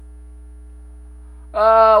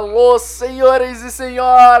Alô, senhores e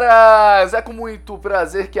senhoras! É com muito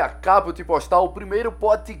prazer que acabo de postar o primeiro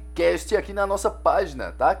podcast aqui na nossa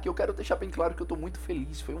página, tá? Que eu quero deixar bem claro que eu tô muito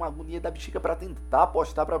feliz. Foi uma agonia da bexiga pra tentar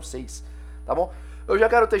postar pra vocês, tá bom? Eu já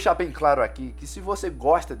quero deixar bem claro aqui que se você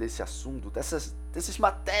gosta desse assunto, desses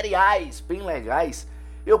materiais bem legais,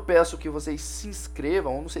 eu peço que vocês se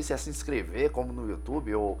inscrevam, eu não sei se é se inscrever como no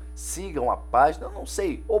YouTube, ou sigam a página, eu não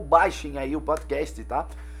sei, ou baixem aí o podcast, tá?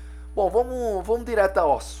 Bom, vamos direto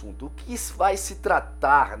ao assunto. O que vai se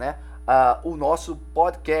tratar, né? O nosso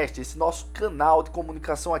podcast, esse nosso canal de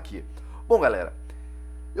comunicação aqui. Bom, galera,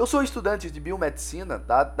 eu sou estudante de biomedicina,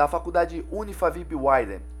 tá? Da faculdade Unifavip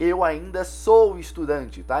Weiden. Eu ainda sou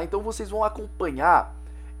estudante, tá? Então vocês vão acompanhar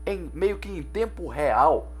meio que em tempo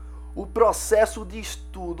real o processo de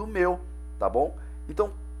estudo meu, tá bom?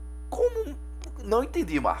 Então, como... Não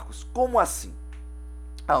entendi, Marcos. Como assim?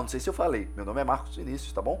 Não sei se eu falei. Meu nome é Marcos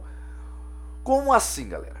Vinícius, tá bom? Como assim,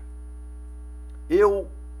 galera? Eu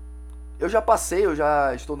já passei, eu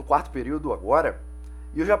já estou no quarto período agora,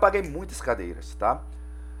 e eu já paguei muitas cadeiras, tá?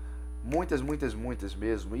 Muitas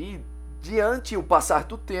mesmo. E diante o passar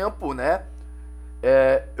do tempo, né?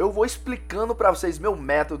 Eu vou explicando para vocês meu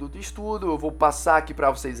método de estudo, eu vou passar aqui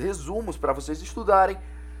para vocês resumos para vocês estudarem,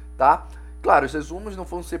 tá? Claro, os resumos não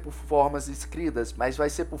vão ser por formas escritas, mas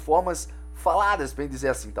vai ser por formas faladas, bem dizer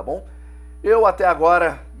assim, tá bom? Eu até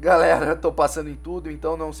agora, galera, tô passando em tudo,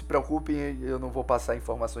 então não se preocupem, eu não vou passar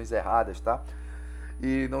informações erradas, tá?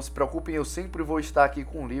 E não se preocupem, eu sempre vou estar aqui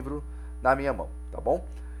com um livro na minha mão, tá bom?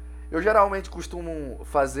 Eu geralmente costumo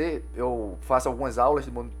eu faço algumas aulas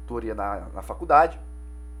de monitoria na faculdade,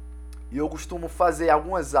 e eu costumo fazer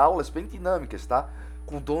algumas aulas bem dinâmicas, tá?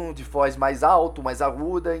 Com tom de voz mais alto, mais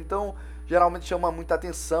aguda, então geralmente chama muita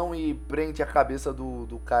atenção e prende a cabeça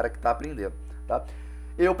do cara que tá aprendendo, tá?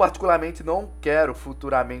 Eu particularmente não quero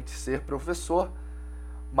futuramente ser professor,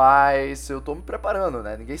 mas eu tô me preparando,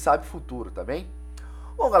 né? Ninguém sabe o futuro, tá bem?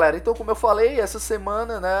 Bom, galera, então como eu falei, essa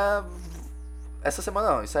semana, né? Essa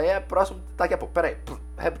semana não, isso aí é próximo, daqui a pouco, pera aí,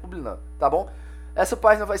 republicando, tá bom? Essa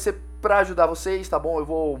página vai ser pra ajudar vocês, tá bom? Eu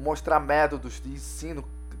vou mostrar métodos de ensino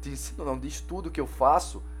não, de estudo que eu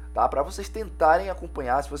faço, tá? Pra vocês tentarem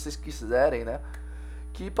acompanhar, se vocês quiserem, né?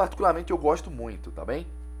 Que particularmente eu gosto muito, tá bem?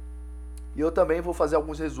 E eu também vou fazer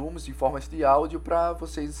alguns resumos em formas de áudio para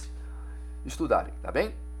vocês estudarem, tá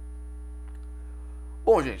bem?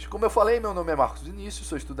 Bom, gente, como eu falei, meu nome é Marcos Vinícius,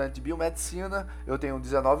 sou estudante de biomedicina, eu tenho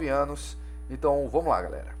 19 anos, então vamos lá,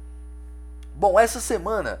 galera. Bom, essa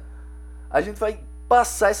semana, a gente vai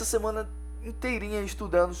passar essa semana inteirinha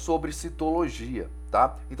estudando sobre citologia,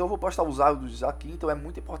 tá? Então eu vou postar os áudios aqui, então é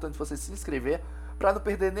muito importante você se inscrever para não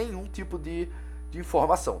perder nenhum tipo de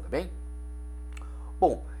informação, tá bem?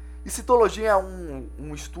 Bom, e citologia é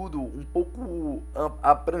um estudo um pouco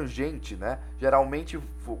abrangente, né? Geralmente,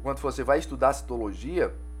 quando você vai estudar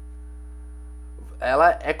citologia,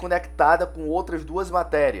 ela é conectada com outras duas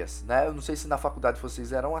matérias, né? Eu não sei se na faculdade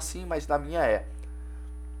vocês eram assim, mas na minha é.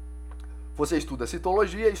 Você estuda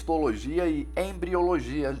citologia, histologia e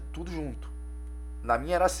embriologia, tudo junto. Na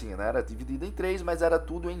minha era assim, né? Era dividido em três, mas era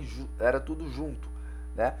tudo junto,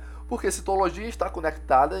 né? Porque citologia está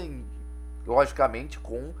conectada, logicamente,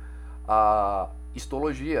 com a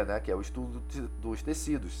histologia, né, que é o estudo dos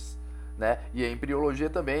tecidos, né, e a embriologia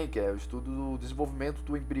também, que é o estudo do desenvolvimento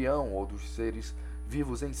do embrião ou dos seres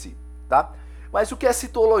vivos em si, tá? Mas o que é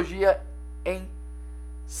citologia em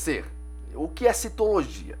ser? O que é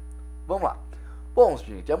citologia? Vamos lá. Bom,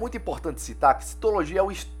 gente, é muito importante citar que citologia é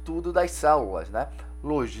o estudo das células, né?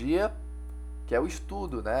 Logia, que é o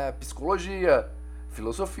estudo, né? Psicologia,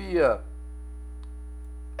 filosofia.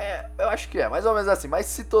 Eu acho que é mais ou menos assim, mas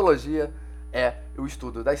citologia é o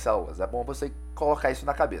estudo das células. É bom você colocar isso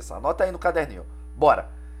na cabeça. Anota aí no caderninho. Bora!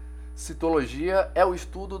 Citologia é o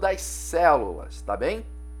estudo das células, tá bem?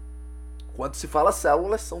 Quando se fala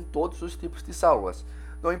células, são todos os tipos de células.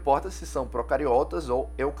 Não importa se são procariotas ou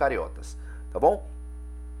eucariotas, tá bom?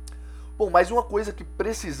 Bom, mas uma coisa que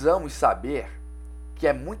precisamos saber, que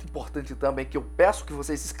é muito importante também, que eu peço que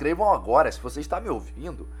vocês se inscrevam agora, se você está me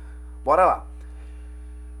ouvindo, bora lá.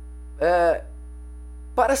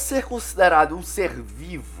 Para ser considerado um ser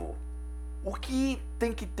vivo, o que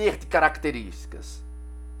tem que ter de características?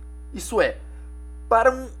 Isso é,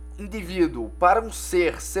 para um indivíduo, para um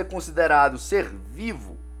ser considerado ser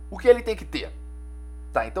vivo, o que ele tem que ter?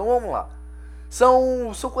 Tá, então vamos lá.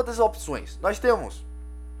 São quantas opções? Nós temos,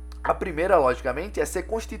 a primeira, logicamente, é ser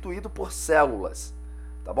constituído por células,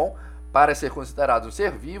 tá bom? Para ser considerado um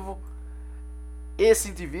ser vivo, esse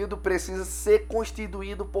indivíduo precisa ser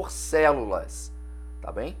constituído por células,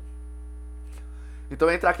 tá bem?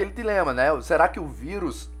 Então entra aquele dilema, né? Será que o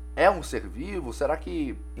vírus é um ser vivo? Será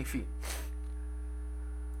que, enfim,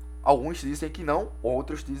 alguns dizem que não,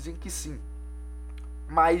 outros dizem que sim.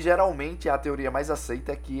 Mas geralmente a teoria mais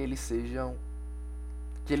aceita é que eles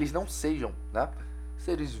não sejam, né,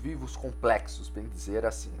 seres vivos complexos, bem dizer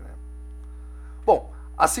assim, né? Bom,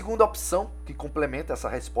 a segunda opção que complementa essa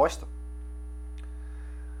resposta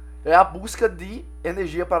é a busca de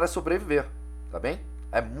energia para sobreviver, tá bem?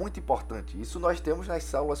 É muito importante. Isso nós temos nas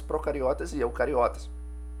células procariotas e eucariotas.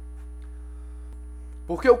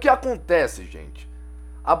 Porque o que acontece, gente?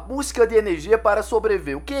 A busca de energia para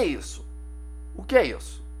sobreviver. O que é isso? O que é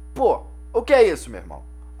isso? Pô, o que é isso, meu irmão?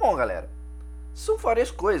 Bom, galera, são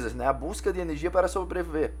várias coisas, né? A busca de energia para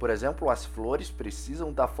sobreviver. Por exemplo, as flores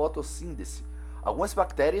precisam da fotossíntese. Algumas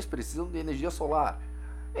bactérias precisam de energia solar.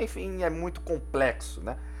 Enfim, é muito complexo,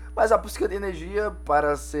 né? Mas a busca de energia,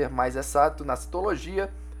 para ser mais exato, na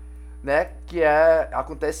citologia, né,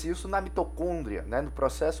 acontece isso na mitocôndria, né, no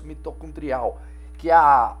processo mitocondrial, que é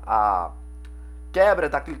a quebra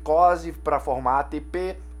da glicose para formar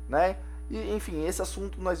ATP, né? E, enfim, esse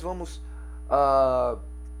assunto nós vamos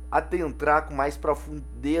adentrar com mais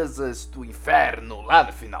profundezas do inferno lá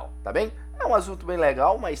no final, tá bem? É um assunto bem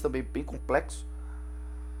legal, mas também bem complexo,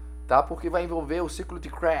 tá? Porque vai envolver o ciclo de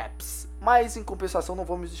Krebs, mas em compensação não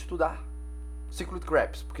vamos estudar o ciclo de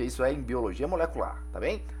Krebs, porque isso é em biologia molecular, tá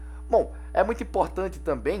bem? Bom, é muito importante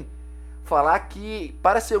também falar que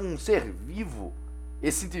para ser um ser vivo,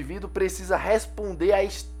 esse indivíduo precisa responder a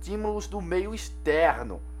estímulos do meio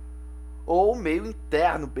externo ou meio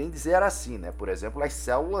interno, bem dizer assim, né? Por exemplo, as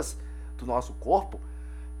células do nosso corpo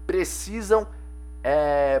precisam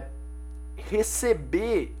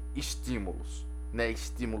receber estímulos, né?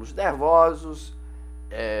 Estímulos nervosos,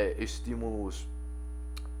 estímulos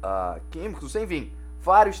químicos, enfim,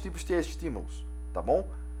 vários tipos de estímulos, tá bom?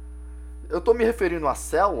 Eu estou me referindo à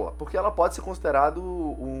célula porque ela pode ser considerado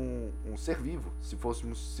um ser vivo, se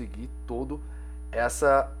fôssemos seguir todo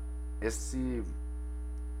essa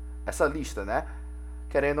lista, né?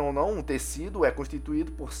 Querendo ou não, um tecido é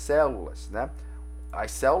constituído por células, né?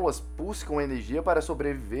 As células buscam energia para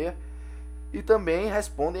sobreviver e também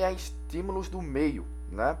respondem a estímulos do meio,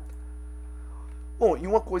 né? Bom, e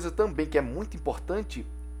uma coisa também que é muito importante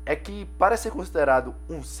é que para ser considerado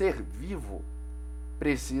um ser vivo,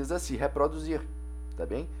 precisa se reproduzir, tá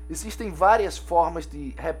bem? Existem várias formas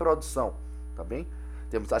de reprodução, tá bem?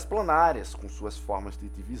 Temos as planárias, com suas formas de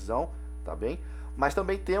divisão, tá bem? Mas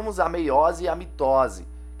também temos a meiose e a mitose,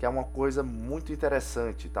 que é uma coisa muito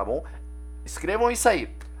interessante, tá bom? Escrevam isso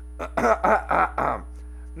aí.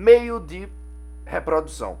 Meio de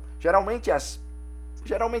reprodução. Geralmente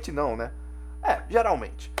não, né?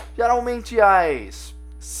 Geralmente as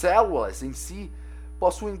células em si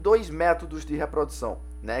possuem dois métodos de reprodução,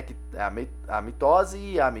 né? Que é a mitose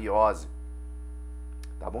e a meiose.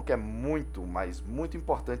 Tá bom? Que é muito, mas muito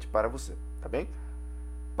importante para você, tá bem?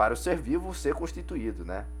 Para o ser vivo ser constituído,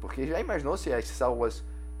 né? Porque já imaginou se as células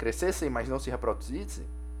crescessem, mas não se reproduzissem,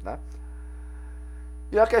 né?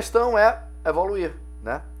 E a questão é evoluir,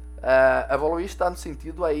 né? Evoluir está no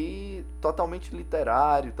sentido aí totalmente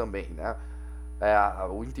literário também, né?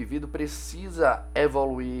 O indivíduo precisa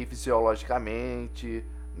evoluir fisiologicamente,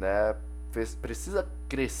 né? Precisa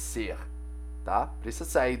crescer, tá? Precisa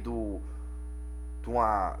sair do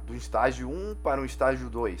estágio 1 para o estágio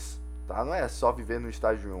 2, tá? Não é só viver no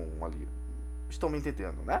estágio 1 ali. Estão me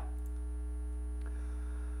entendendo, né?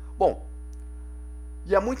 Bom,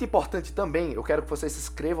 e é muito importante também, eu quero que vocês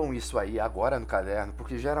escrevam isso aí agora no caderno,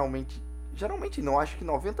 porque geralmente não, acho que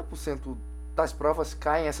 90% das provas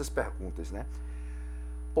caem essas perguntas, né?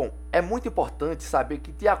 Bom, é muito importante saber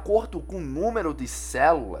que de acordo com o número de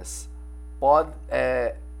células,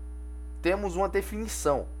 temos uma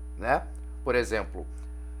definição, né? Por exemplo,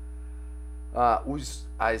 os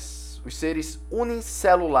seres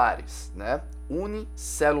unicelulares, né?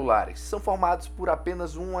 Unicelulares são formados por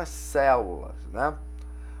apenas uma célula, né?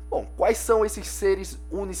 Bom, quais são esses seres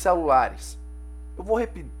unicelulares? Eu vou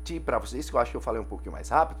repetir para vocês, que eu acho que eu falei um pouquinho mais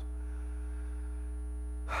rápido.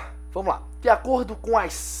 Vamos lá. De acordo com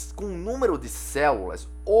o número de células,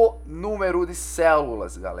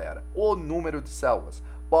 galera, o número de células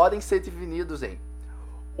podem ser divididos em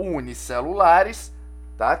unicelulares,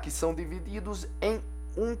 tá? Que são divididos em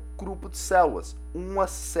um grupo de células, uma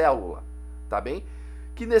célula, tá bem?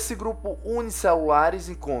 Que nesse grupo unicelulares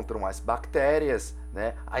encontram as bactérias,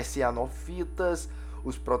 né? As cianofitas,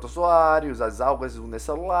 os protozoários, as algas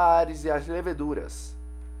unicelulares e as leveduras.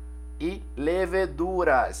 E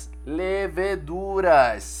leveduras,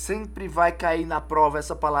 sempre vai cair na prova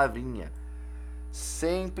essa palavrinha.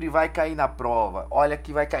 Sempre vai cair na prova. Olha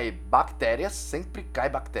que vai cair bactérias, sempre cai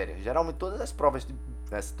bactérias. Geralmente todas as provas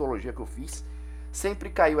na citologia que eu fiz,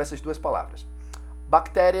 sempre caiu essas duas palavras.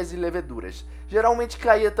 Bactérias e leveduras. Geralmente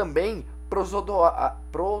caía também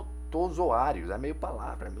protozoários, é meio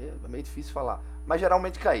palavra, é meio difícil falar, mas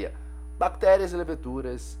geralmente caía bactérias,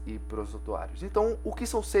 leveduras e protozoários. Então, o que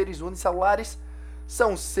são seres unicelulares?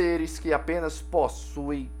 São seres que apenas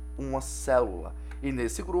possuem uma célula. E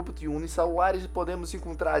nesse grupo de unicelulares podemos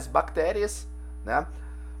encontrar as bactérias, né?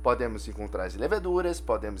 Podemos encontrar as leveduras,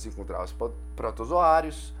 podemos encontrar os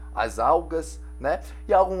protozoários, as algas, né?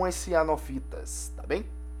 E algumas cianofitas, tá bem?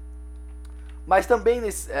 Mas também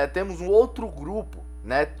temos um outro grupo,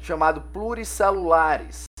 né? Chamado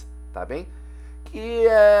pluricelulares, tá bem? Que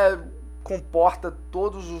comporta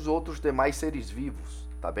todos os outros demais seres vivos,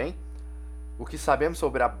 tá bem? O que sabemos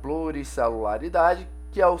sobre a pluricelularidade,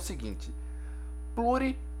 que é o seguinte: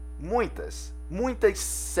 muitas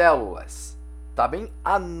células, tá bem?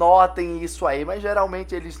 Anotem isso aí, mas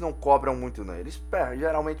geralmente eles não cobram muito não. Eles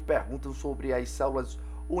geralmente perguntam sobre as células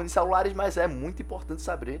unicelulares, mas é muito importante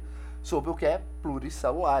saber sobre o que é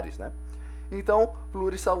pluricelulares, né? Então,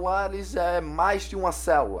 pluricelulares é mais de uma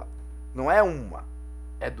célula, não é uma,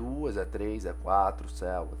 é duas, é três, é quatro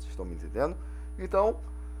células, vocês estão me entendendo? Então,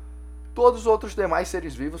 todos os outros demais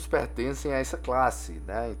seres vivos pertencem a essa classe,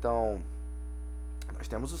 né? Então, nós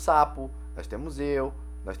temos o sapo, nós temos eu,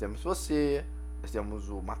 nós temos você, nós temos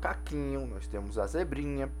o macaquinho, nós temos a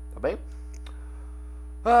zebrinha, tá bem?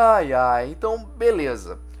 Então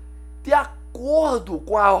beleza. De acordo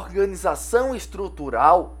com a organização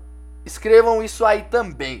estrutural, escrevam isso aí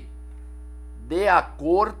também. De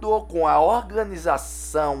acordo com a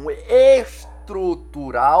organização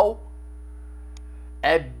estrutural,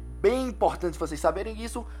 é bem importante vocês saberem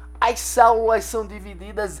isso, as células são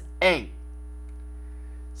divididas em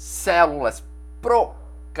células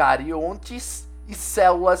procariontes e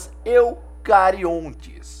células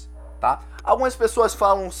eucariontes, tá? Algumas pessoas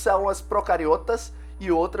falam células procariotas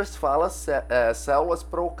e outras falam células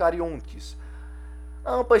procariontes.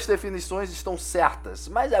 Ambas definições estão certas,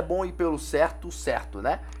 mas é bom ir pelo certo,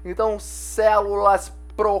 né? Então, células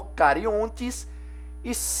procariontes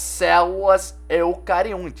e células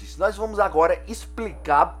eucariontes. Nós vamos agora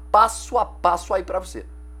explicar passo a passo aí pra você,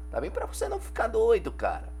 tá bem? Pra você não ficar doido,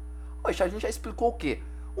 cara. Poxa, a gente já explicou o quê?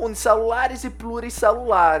 Unicelulares e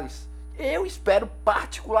pluricelulares. Eu espero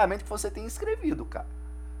particularmente que você tenha escrevido, cara.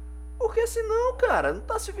 Porque senão, cara, não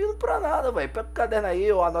tá servindo pra nada, velho. Pega o caderno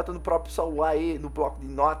aí, ou anota no próprio celular aí, no bloco de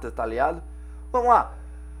notas, tá ligado? Vamos lá.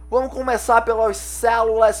 Vamos começar pelas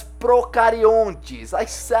células procariontes. As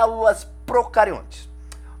células procariontes.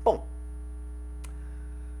 Bom,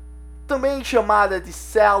 também chamada de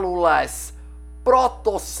células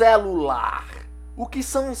protocelular. O que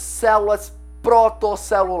são células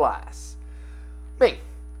protocelulares? Bem,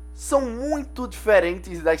 são muito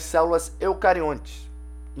diferentes das células eucariontes.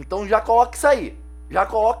 Então já coloque isso aí. Já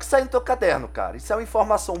coloque isso aí no teu caderno, cara. Isso é uma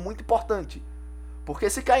informação muito importante. Porque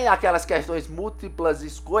se cair naquelas questões múltiplas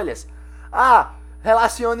escolhas,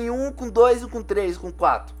 relacione 1 com 2, 1 com 3, com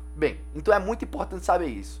 4. Bem, então é muito importante saber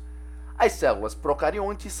isso. As células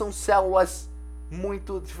procariontes são células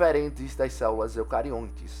muito diferentes das células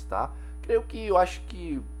eucariontes, tá? Eu acho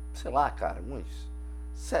que, sei lá, cara, uns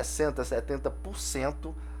 60,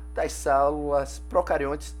 70% das células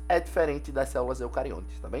procariontes é diferente das células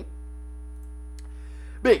eucariontes, tá bem?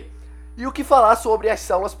 Bem, e o que falar sobre as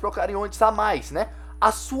células procariontes a mais, né?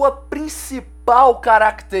 A sua principal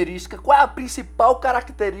característica, qual é a principal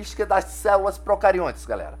característica das células procariontes,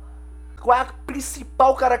 galera? Qual é a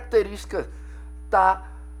principal característica da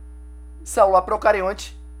célula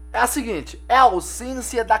procarionte? É a seguinte, é a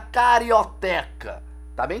ausência da carioteca,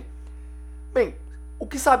 tá bem? Bem, o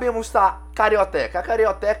que sabemos da carioteca? A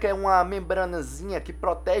carioteca é uma membranazinha que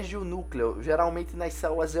protege o núcleo, geralmente nas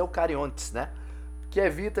células eucariontes, né? Que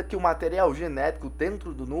evita que o material genético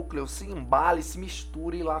dentro do núcleo se embale, se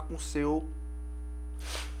misture lá com o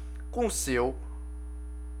seu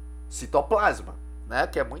citoplasma, né?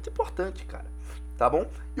 Que é muito importante, cara, tá bom?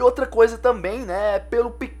 E outra coisa também, né? É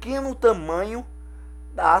pelo pequeno tamanho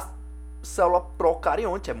da célula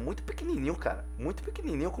procarionte. É muito pequenininho, cara. Muito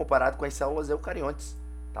pequenininho comparado com as células eucariontes,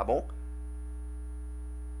 tá bom?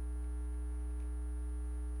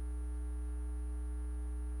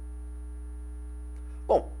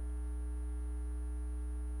 Bom,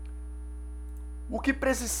 o que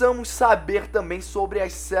precisamos saber também sobre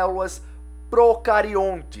as células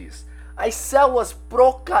procariontes? As células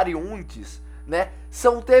procariontes, né,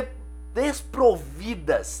 são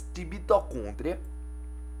desprovidas de mitocôndria,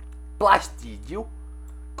 plastídeo,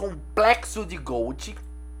 complexo de Golgi,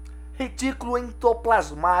 retículo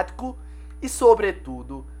endoplasmático e,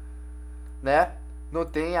 sobretudo, né, não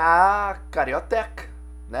tem a carioteca,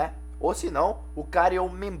 né? Ou se não, o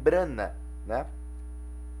cariomembrana, né?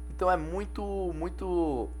 Então é muito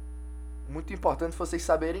importante vocês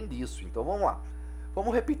saberem disso. Então vamos lá.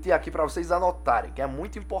 Vamos repetir aqui para vocês anotarem, que é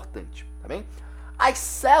muito importante, tá bem? As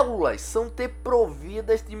células são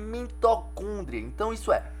providas de mitocôndria. Então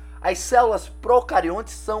isso é, as células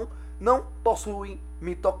procariontes não possuem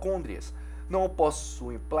mitocôndrias, não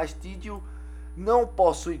possuem plastídio, não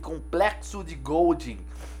possuem complexo de Golgi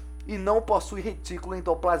e não possui retículo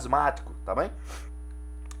endoplasmático, tá bem?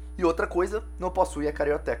 E outra coisa, não possui a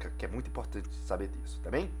carioteca, que é muito importante saber disso, tá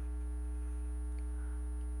bem?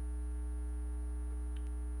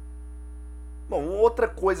 Bom, outra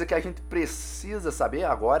coisa que a gente precisa saber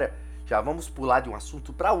agora, já vamos pular de um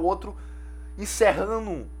assunto para outro,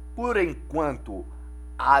 encerrando por enquanto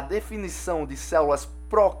a definição de células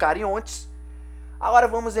procariontes. Agora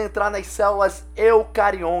vamos entrar nas células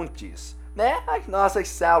eucariontes, né? As nossas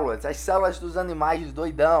células, as células dos animais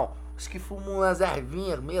doidão, os que fumam umas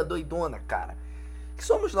ervinhas meia doidona, cara. Que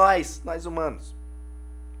somos nós humanos,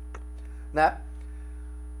 né?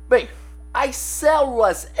 Bem, as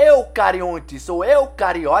células eucariontes ou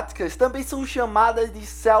eucarióticas também são chamadas de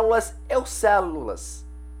células eucélulas.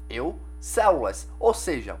 Eucélulas, ou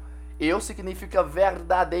seja, eu significa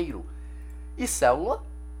verdadeiro e célula,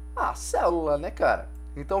 célula, né, cara?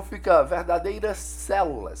 Então fica verdadeiras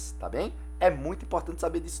células, tá bem? É muito importante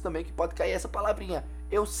saber disso também, que pode cair essa palavrinha,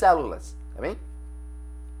 eucélulas, tá bem?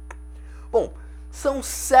 Bom, são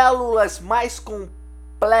células mais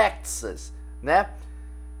complexas, né?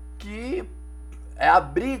 Que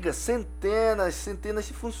abriga centenas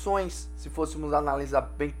de funções, se fôssemos analisar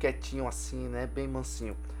bem quietinho assim, né, bem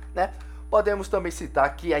mansinho, né? Podemos também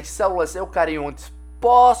citar que as células eucariontes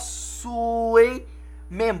possuem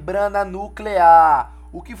membrana nuclear,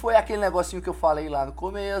 o que foi aquele negocinho que eu falei lá no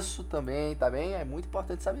começo também, tá bem? É muito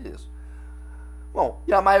importante saber isso. Bom,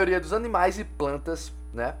 e a maioria dos animais e plantas,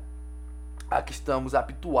 né, a que estamos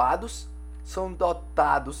habituados, são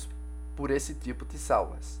dotados por esse tipo de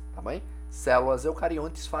células. Tá bem? Células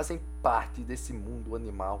eucariontes fazem parte desse mundo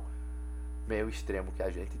animal meio extremo que a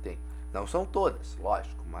gente tem. Não são todas,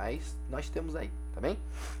 lógico, mas nós temos aí, tá bem?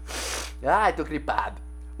 Ai, tô gripado.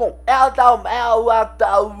 Bom,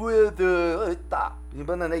 eita,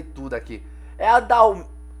 embananei tudo aqui.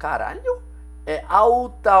 Caralho? É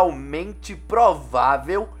altamente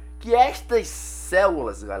provável que estas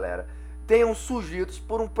células, galera, tenham surgido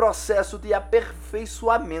por um processo de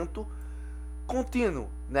aperfeiçoamento contínuo,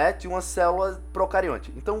 né, de uma célula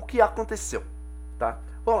procarionte. Então o que aconteceu, tá?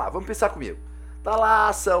 Vamos lá, vamos pensar comigo. Tá lá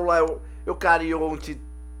a célula eucarionte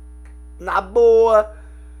na boa,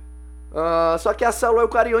 só que a célula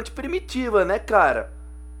eucarionte primitiva, né, cara?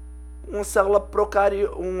 Uma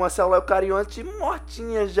célula eucarionte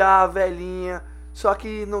mortinha já, velhinha, só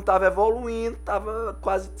que não tava evoluindo, tava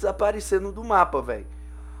quase desaparecendo do mapa, velho.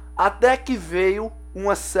 Até que veio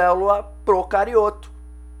uma célula procarioto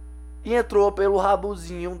e entrou pelo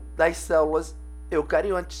rabuzinho das células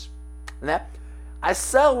eucariontes, né? As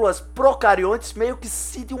células procariontes meio que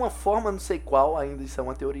se de uma forma, não sei qual, ainda isso é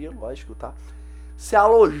uma teoria, lógico, tá? Se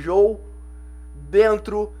alojou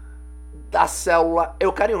dentro da célula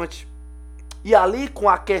eucarionte. E ali com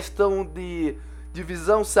a questão de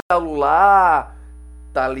divisão celular,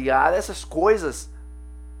 tá ligado? Essas coisas,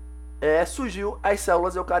 surgiu as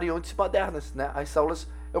células eucariontes modernas, né? As células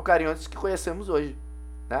eucariontes que conhecemos hoje,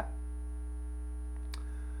 né?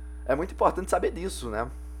 É muito importante saber disso, né?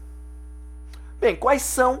 Bem, quais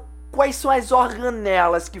são as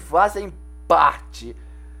organelas que fazem parte,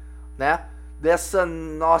 né, dessa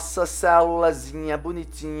nossa célulazinha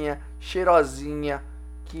bonitinha, cheirosinha,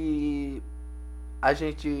 que a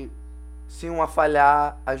gente, se uma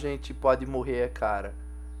falhar, a gente pode morrer, cara.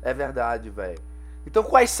 É verdade, velho. Então,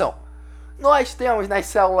 quais são? Nós temos nas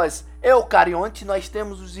células eucariontes, nós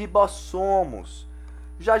temos os ribossomos.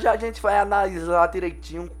 Já a gente vai analisar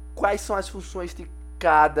direitinho quais são as funções de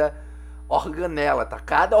cada organela, tá?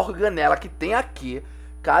 Cada organela que tem aqui,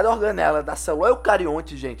 cada organela da célula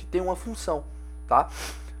eucarionte, gente, tem uma função, tá?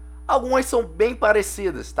 Algumas são bem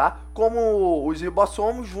parecidas, tá? Como os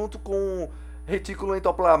ribossomos junto com retículo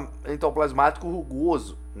endoplasmático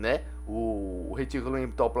rugoso, né? O retículo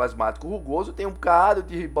endoplasmático rugoso tem um bocado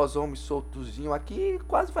de ribossomos soltozinho aqui,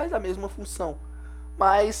 quase faz a mesma função.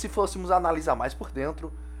 Mas se fôssemos analisar mais por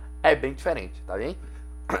dentro, é bem diferente, tá bem?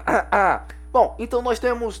 Bom, então nós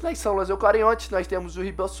temos nas células eucariontes, nós temos os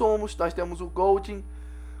ribossomos, nós temos o Golgi,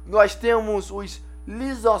 nós temos os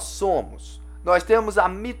lisossomos, nós temos a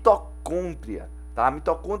mitocôndria, tá? A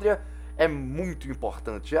mitocôndria é muito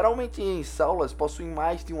importante. Geralmente em células possuem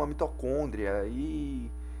mais de uma mitocôndria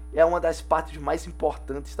e é uma das partes mais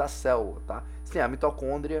importantes da célula, tá? Sem a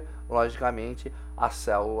mitocôndria, logicamente, a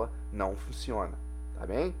célula não funciona, tá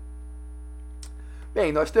bem?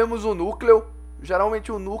 Bem, nós temos o núcleo.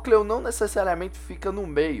 Geralmente o núcleo não necessariamente fica no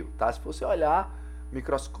meio, tá? Se você olhar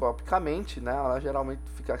microscopicamente, né, ela geralmente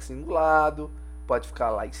fica assim do lado, pode ficar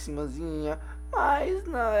lá em cimazinha, mas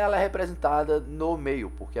ela é representada no meio,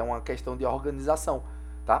 porque é uma questão de organização,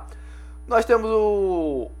 tá? Nós temos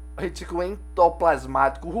o retículo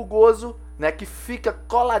endoplasmático rugoso, né, que fica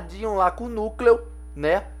coladinho lá com o núcleo,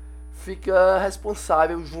 né? Fica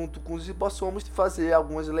responsável junto com os ribossomos de fazer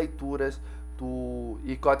algumas leituras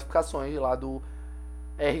e codificações lá do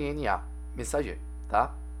RNA mensageiro,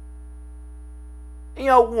 tá? Em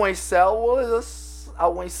algumas células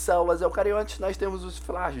eucariontes, nós temos os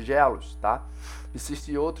flagelos, tá?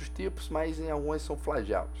 Existem outros tipos, mas em algumas são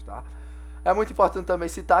flagelos, tá? É muito importante também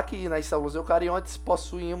citar que nas células eucariontes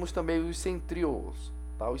possuímos também os centríolos,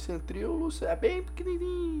 tá? Os centríolos é bem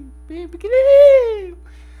pequenininho, bem pequenininho.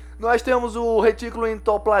 Nós temos o retículo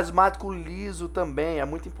endoplasmático liso também. É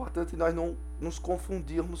muito importante nós não nos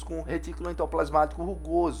confundirmos com o retículo endoplasmático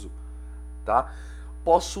rugoso, tá?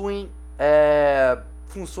 Possuem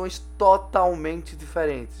funções totalmente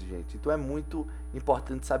diferentes, gente. Então é muito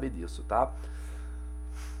importante saber disso, tá?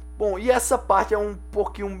 Bom, e essa parte é um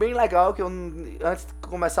pouquinho bem legal, que eu, antes de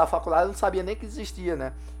começar a faculdade, eu não sabia nem que existia,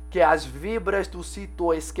 né? Que é as fibras do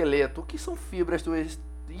citoesqueleto. O que são fibras do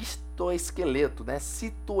histoesqueleto, né?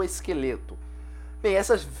 Citoesqueleto. Bem,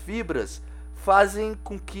 essas fibras fazem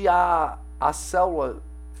com que a célula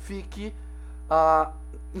fique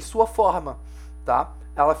em sua forma, tá?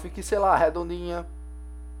 Ela fique, sei lá, redondinha,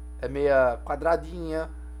 meia quadradinha.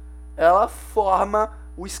 Ela forma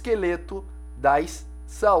o esqueleto das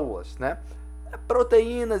células, né?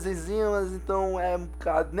 Proteínas, enzimas, então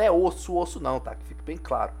não é osso não, tá? Que fique bem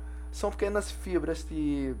claro. São pequenas fibras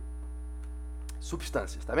de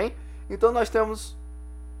substâncias, tá bem? Então nós temos,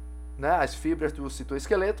 né, as fibras do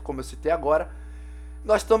citoesqueleto, como eu citei agora.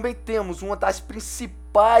 Nós também temos uma das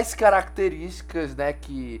principais características, né,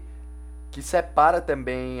 que separa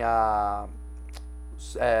também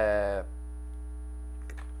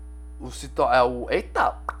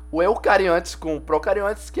o eucariontes com o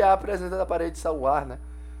procariontes, que é a presença da parede celular, né?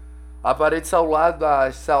 A parede celular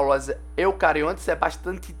das células eucariontes é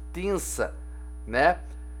bastante densa, né?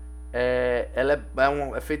 Ela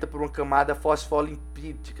é feita por uma camada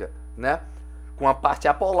fosfolipídica, né? Com uma parte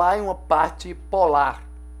apolar e uma parte polar,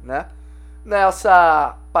 né?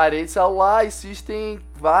 Nessa parede celular existem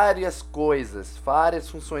várias coisas, várias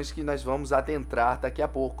funções que nós vamos adentrar daqui a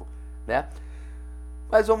pouco, né?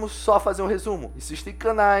 Mas vamos só fazer um resumo. Existem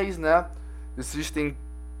canais, né? Existem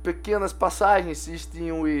pequenas passagens,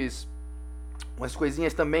 existem umas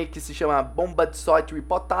coisinhas também que se chama bomba de sódio e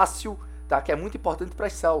potássio, tá? Que é muito importante para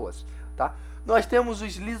as células, tá? Nós temos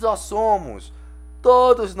os lisossomos.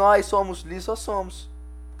 Todos nós somos lisossomos.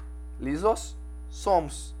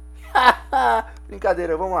 Lisossomos.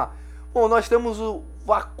 Brincadeira, vamos lá. Bom, nós temos o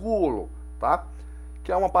vacúolo, tá?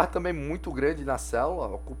 Que é uma parte também muito grande na célula,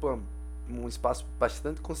 ocupa um espaço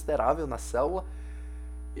bastante considerável na célula.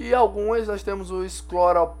 E algumas nós temos os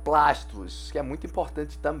cloroplastos, que é muito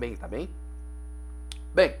importante também, tá bem?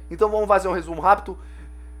 Bem, então vamos fazer um resumo rápido.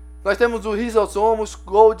 Nós temos os rizossomos,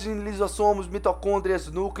 Golgi, lisossomos, mitocôndrias,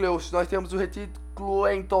 núcleos. Nós temos o retículo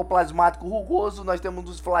endoplasmático rugoso. Nós temos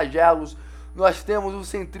os flagelos. Nós temos os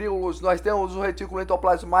centríolos. Nós temos o retículo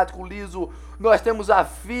endoplasmático liso. Nós temos as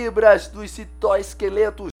fibras dos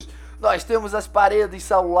citoesqueletos. Nós temos as paredes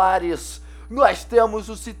celulares. Nós temos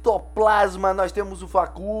o citoplasma. Nós temos o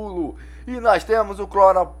vacúolo. E nós temos o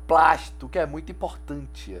cloroplasto, que é muito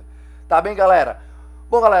importante. Tá bem, galera?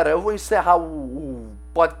 Bom, galera, eu vou encerrar o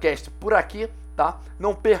podcast por aqui, tá?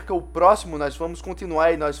 Não perca o próximo, nós vamos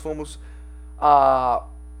continuar e nós vamos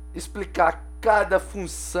explicar cada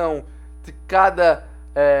função de cada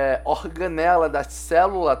organela da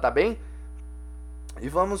célula, tá bem? E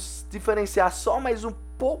vamos diferenciar só mais um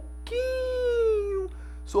pouquinho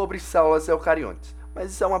sobre células eucariontes.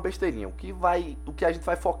 Mas isso é uma besteirinha. O que a gente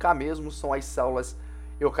vai focar mesmo são as células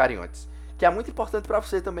eucariontes, que é muito importante para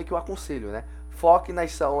você também, que eu aconselho, né? Foque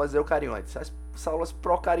nas células eucariontes. As células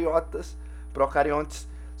procariontes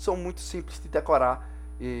são muito simples de decorar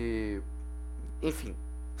e, enfim,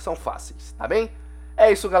 são fáceis, tá bem?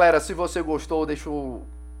 É isso, galera. Se você gostou, deixa o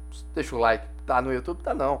like. Tá no YouTube?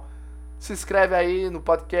 Tá não. Se inscreve aí no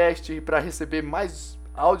podcast para receber mais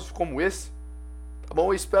áudios como esse, tá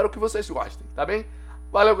bom? Espero que vocês gostem, tá bem?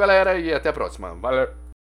 Valeu, galera, e até a próxima. Valeu!